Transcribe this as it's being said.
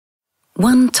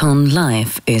One Tonne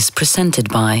Life is presented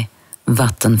by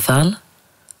Vattenfall,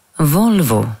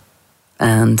 Volvo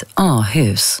and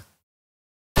a-hus.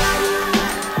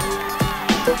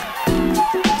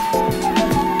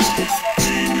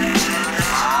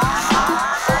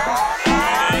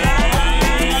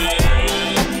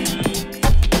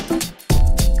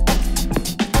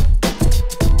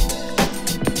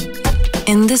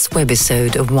 In this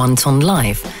webisode of One Tonne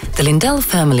Life, the Lindell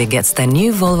family gets their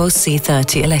new Volvo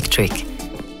C30 Electric.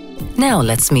 Now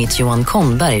let's meet Johan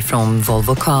Konberg from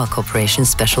Volvo Car Corporation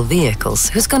Special Vehicles,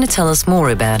 who's going to tell us more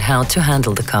about how to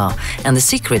handle the car and the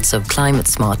secrets of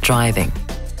climate-smart driving.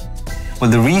 Well,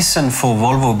 the reason for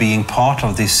Volvo being part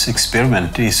of this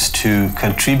experiment is to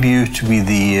contribute with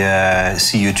the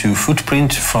CO2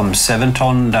 footprint from 7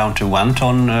 ton down to 1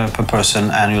 ton per person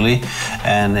annually.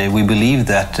 And we believe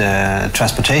that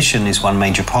transportation is one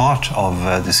major part of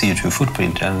the CO2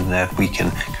 footprint, and that we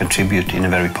can contribute in a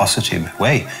very positive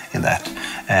way in that.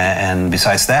 And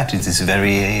besides that, it is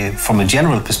from a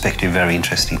general perspective, very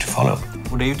interesting to follow.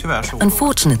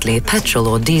 Unfortunately, a petrol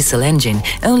or diesel engine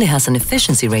only has an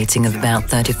efficiency rating of about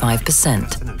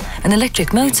 35%. An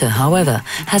electric motor, however,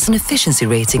 has an efficiency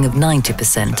rating of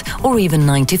 90% or even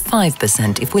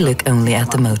 95% if we look only at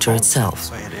the motor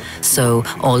itself. So,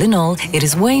 all in all, it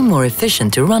is way more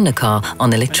efficient to run a car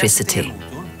on electricity.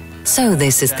 So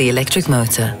this is the electric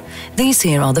motor. These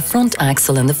here are the front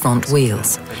axle and the front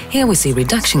wheels. Here we see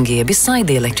reduction gear beside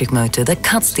the electric motor that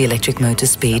cuts the electric motor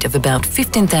speed of about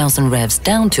 15,000 revs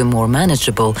down to a more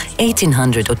manageable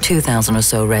 1800 or 2000 or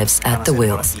so revs at the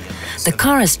wheels. The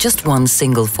car has just one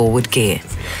single forward gear,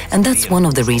 and that's one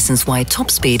of the reasons why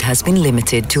top speed has been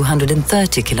limited to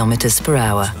 130 kilometers per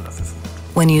hour.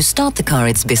 When you start the car,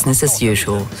 it's business as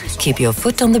usual. Keep your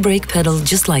foot on the brake pedal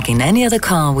just like in any other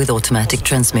car with automatic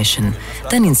transmission,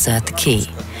 then insert the key.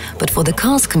 But for the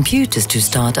car's computers to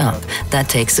start up, that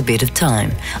takes a bit of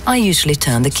time. I usually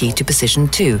turn the key to position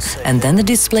 2, and then the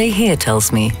display here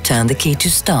tells me turn the key to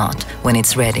start when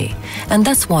it's ready. And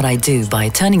that's what I do by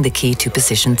turning the key to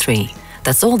position 3.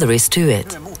 That's all there is to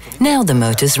it. Now the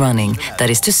motor's running,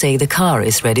 that is to say the car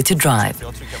is ready to drive.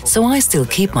 So I still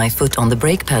keep my foot on the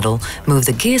brake pedal, move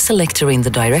the gear selector in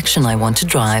the direction I want to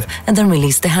drive, and then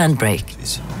release the handbrake.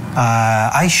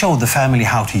 I showed the family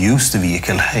how to use the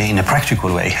vehicle in a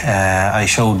practical way. I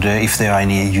showed if there are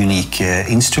any unique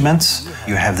instruments.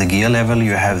 You have the gear level,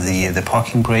 you have the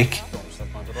parking brake,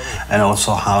 and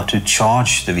also how to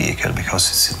charge the vehicle, because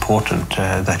it's important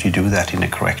that you do that in a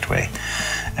correct way.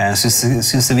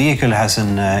 Since the vehicle has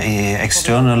an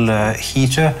external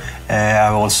heater,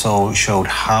 I've also showed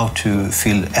how to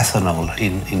fill ethanol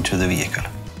into the vehicle.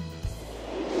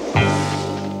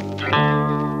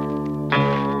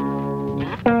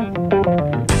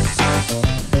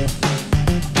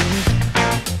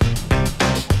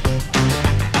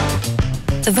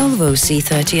 The Volvo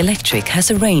C30 Electric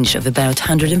has a range of about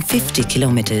 150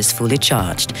 kilometers fully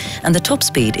charged, and the top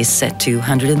speed is set to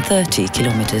 130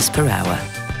 kilometers per hour.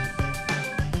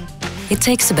 It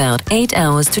takes about 8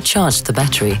 hours to charge the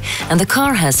battery, and the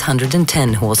car has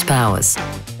 110 horsepower.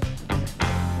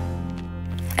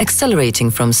 Accelerating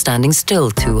from standing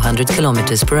still to 100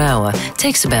 kilometers per hour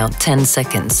takes about 10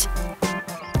 seconds.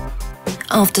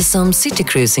 After some city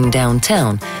cruising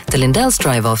downtown, the Lindells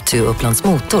drive off to Upplands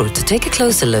Motor to take a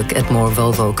closer look at more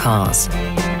Volvo cars.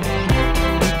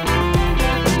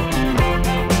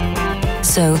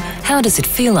 So, how does it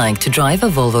feel like to drive a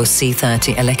Volvo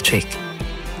C30 Electric?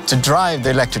 To drive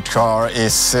the electric car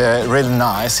is really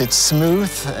nice. It's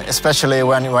smooth, especially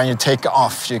when you take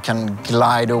off, you can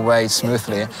glide away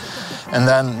smoothly. And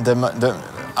then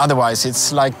otherwise,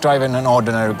 it's like driving an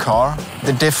ordinary car.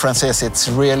 The difference is it's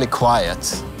really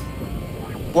quiet.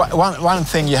 One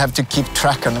thing you have to keep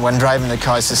track on when driving the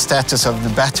car is the status of the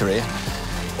battery,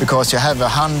 because you have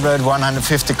 100,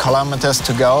 150 kilometers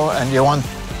to go, and you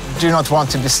do not want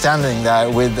to be standing there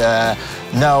with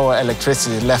no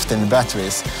electricity left in the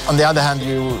batteries. On the other hand,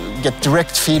 you get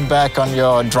direct feedback on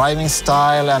your driving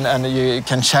style, and you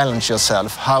can challenge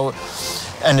yourself. How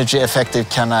energy effective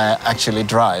can I actually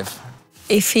drive?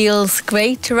 It feels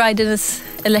great to ride in this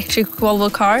electric Volvo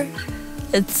car.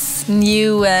 It's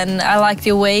new, and I like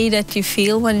the way that you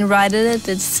feel when you ride in it.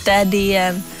 It's steady,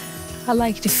 and I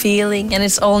like the feeling, and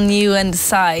it's all new and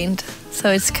designed. So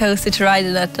it's cozy to ride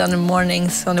in it on the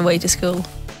mornings on the way to school.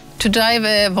 To drive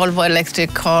a Volvo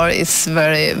electric car is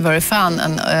very, very fun,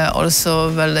 and also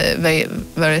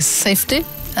very safety,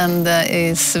 and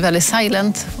it's very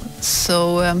silent.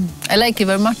 So I like it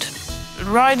very much.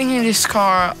 Riding in this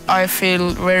car, I feel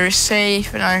very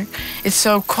safe, and it's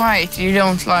so quiet. You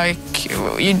don't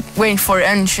you wait for the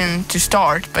engine to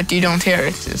start, but you don't hear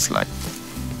it. It's like,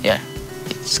 yeah,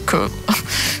 It's cool.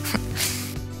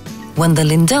 When the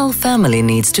Lindell family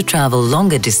needs to travel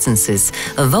longer distances,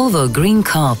 a Volvo green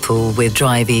carpool with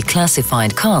Drive E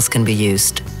classified cars can be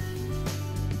used.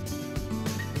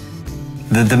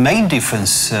 The main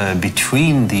difference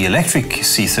between the electric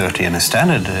C30 and a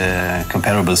standard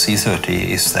comparable C30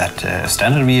 is that a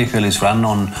standard vehicle is run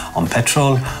on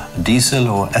petrol, diesel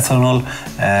or ethanol,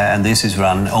 and this is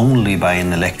run only by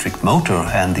an electric motor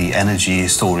and the energy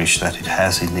storage that it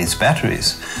has in its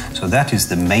batteries. So that is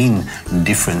the main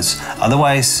difference.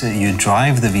 Otherwise, you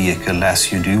drive the vehicle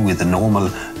as you do with a normal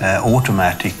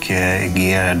automatic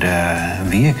geared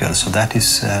vehicle. So that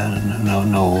is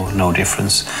no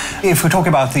difference. If we talk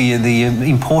about the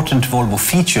important Volvo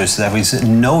features, there is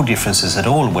no differences at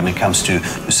all when it comes to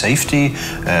safety,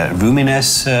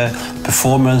 roominess,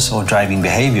 performance or driving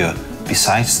behavior,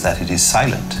 besides that it is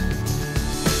silent.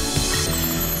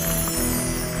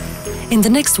 In the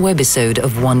next webisode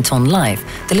of 1 Tonne Life,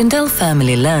 the Lindell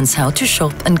family learns how to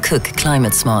shop and cook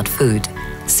climate-smart food.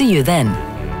 See you then!